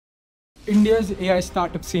India's AI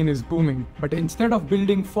startup scene is booming, but instead of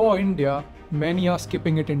building for India, many are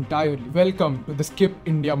skipping it entirely. Welcome to the Skip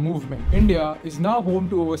India movement. India is now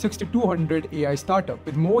home to over 6,200 AI startups,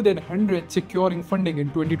 with more than 100 securing funding in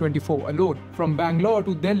 2024 alone. From Bangalore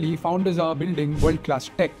to Delhi, founders are building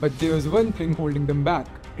world-class tech, but there's one thing holding them back: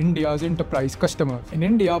 India's enterprise customers. In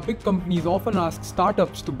India, big companies often ask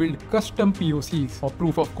startups to build custom PoCs or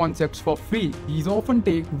proof of concepts for free. These often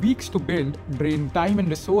take weeks to build, drain time and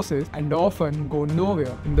resources, and often go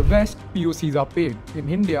nowhere. In the West, PoCs are paid. In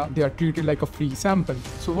India, they are treated like a free sample.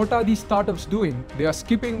 So what are these startups doing? They are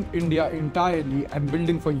skipping India entirely and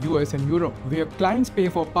building for US and Europe, where clients pay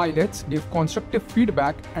for pilots, give constructive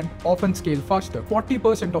feedback, and often scale faster.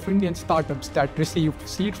 40% of Indian startups that received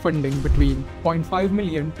seed funding between 0.5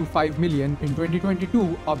 million to 5 million in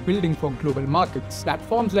 2022 are building for global markets.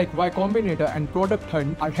 Platforms like Y Combinator and Product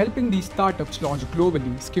Hunt are helping these startups launch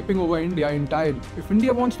globally, skipping over India entirely. If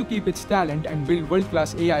India wants to keep its talent and build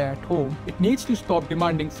world-class AI at home, it needs to stop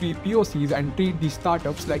demanding free POCs and treat these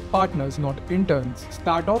startups like partners, not interns.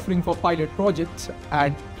 Start offering for pilot projects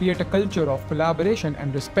and create a culture of collaboration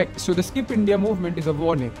and respect. So the Skip India movement is a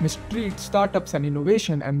warning. Mistreat startups and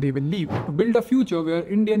innovation and they will leave. To build a future where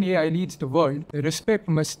Indian AI leads the world, the respect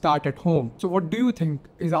must start at home. So what do you think?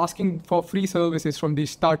 Is asking for free services from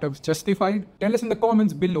these startups justified? Tell us in the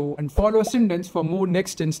comments below and follow Ascendance for more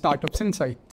next-gen startups insight.